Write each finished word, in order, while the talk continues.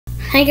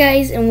Hi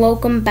guys, and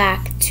welcome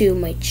back to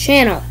my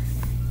channel.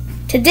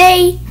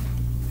 Today,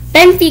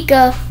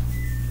 Benfica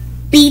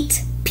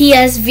beat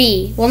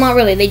PSV. Well, not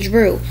really, they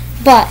drew,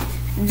 but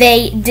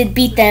they did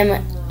beat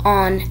them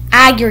on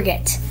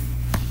aggregate.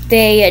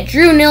 They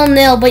drew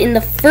 0-0, but in the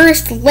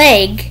first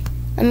leg,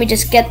 let me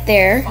just get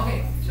there.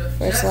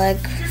 First leg.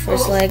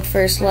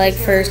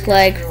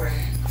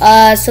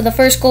 So the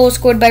first goal was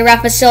scored by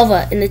Rafa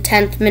Silva in the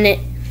 10th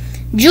minute.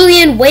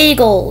 Julian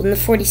Weigl in the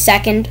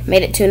 42nd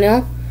made it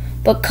 2-0.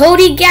 But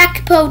Cody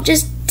Gakpo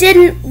just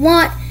didn't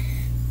want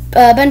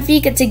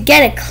Benfica to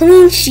get a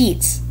clean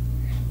sheet.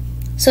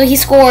 So he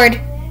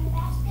scored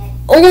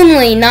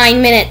only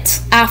 9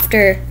 minutes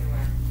after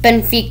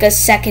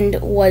Benfica's second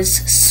was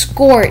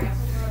scored.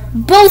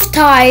 Both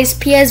ties,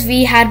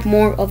 PSV had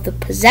more of the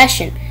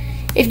possession.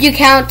 If you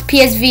count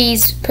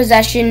PSV's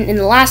possession in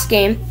the last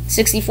game,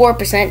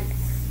 64%,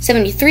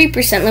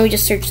 73%. Let me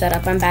just search that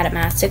up. I'm bad at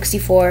math.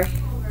 64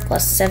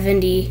 plus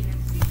 70.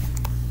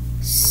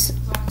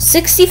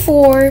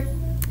 64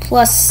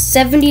 plus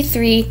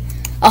 73,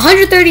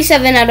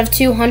 137 out of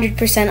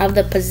 200% of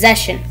the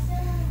possession.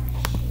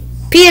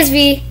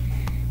 PSV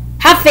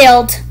have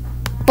failed,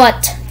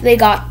 but they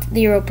got the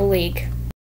Europa League.